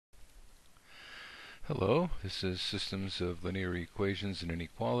Hello, this is Systems of Linear Equations and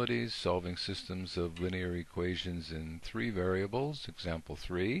Inequalities, solving systems of linear equations in three variables, example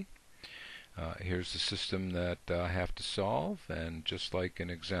 3. Here's the system that I have to solve, and just like in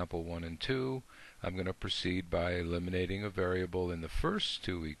example 1 and 2, I'm going to proceed by eliminating a variable in the first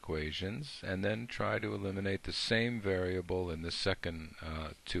two equations and then try to eliminate the same variable in the second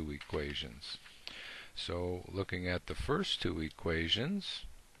two equations. So looking at the first two equations,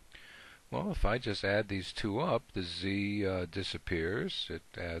 well, if I just add these two up, the z disappears. It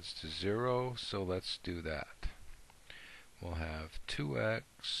adds to 0, so let's do that. We'll have 2x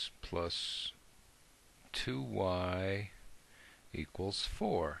plus 2y equals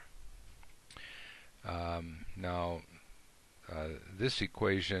 4. Now, this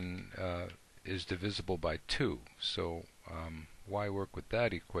equation is divisible by 2, so why work with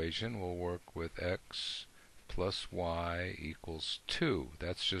that equation? We'll work with x plus y equals 2.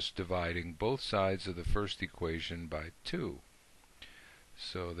 That's just dividing both sides of the first equation by 2.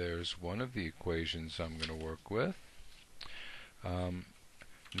 So there's one of the equations I'm going to work with.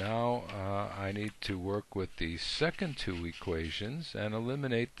 Now I need to work with the second two equations and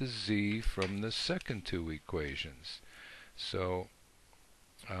eliminate the z from the second two equations. So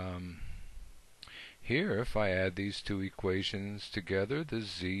here, if I add these two equations together, the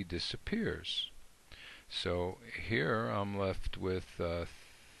z disappears. So here I'm left with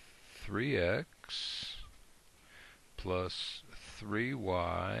 3x plus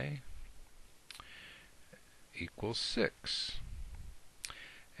 3y equals 6.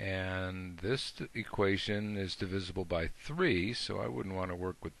 And this equation is divisible by 3, so I wouldn't want to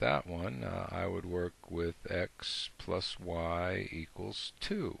work with that one. I would work with x plus y equals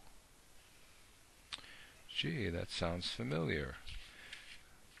 2. Gee, that sounds familiar.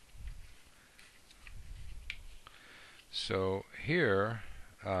 So here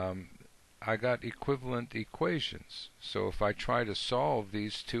I got equivalent equations. So if I try to solve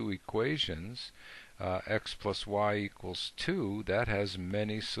these two equations, x plus y equals 2, that has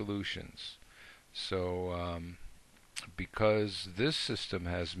many solutions. So because this system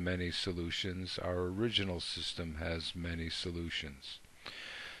has many solutions, our original system has many solutions.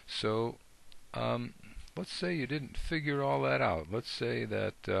 So let's say you didn't figure all that out. Let's say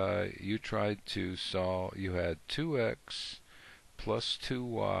that you tried to solve, you had 2x plus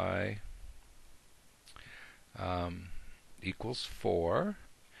 2y equals 4,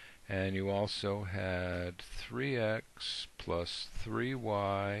 and you also had 3x plus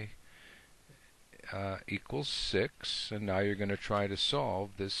 3y equals 6, and now you're going to try to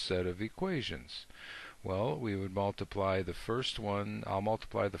solve this set of equations. Well, we would multiply the first one. I'll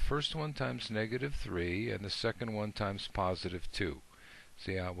multiply the first one times negative 3 and the second one times positive 2.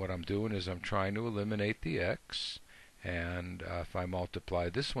 See, what I'm doing is I'm trying to eliminate the x, and if I multiply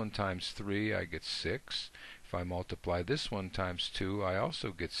this one times 3, I get 6. If I multiply this one times 2, I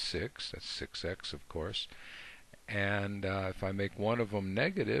also get 6. That's 6x, of course. And if I make one of them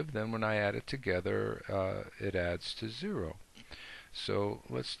negative, then when I add it together, it adds to 0. So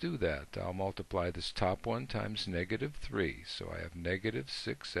let's do that. I'll multiply this top one times negative 3. So I have negative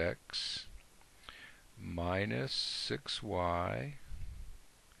 6x minus 6y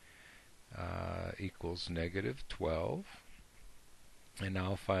equals negative 12. And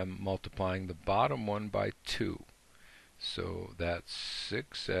now if I'm multiplying the bottom one by 2, so that's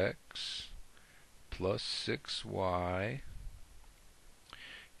 6x plus 6y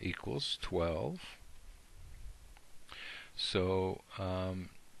equals 12. So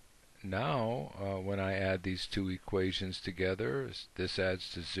now when I add these two equations together, this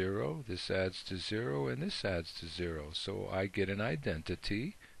adds to 0, this adds to 0, and this adds to 0. So I get an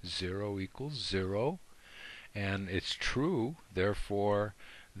identity, 0 equals 0, and it's true. Therefore,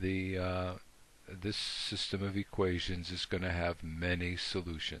 this system of equations is going to have many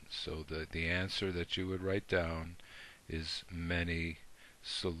solutions. So the answer that you would write down is many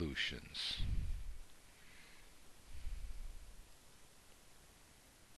solutions.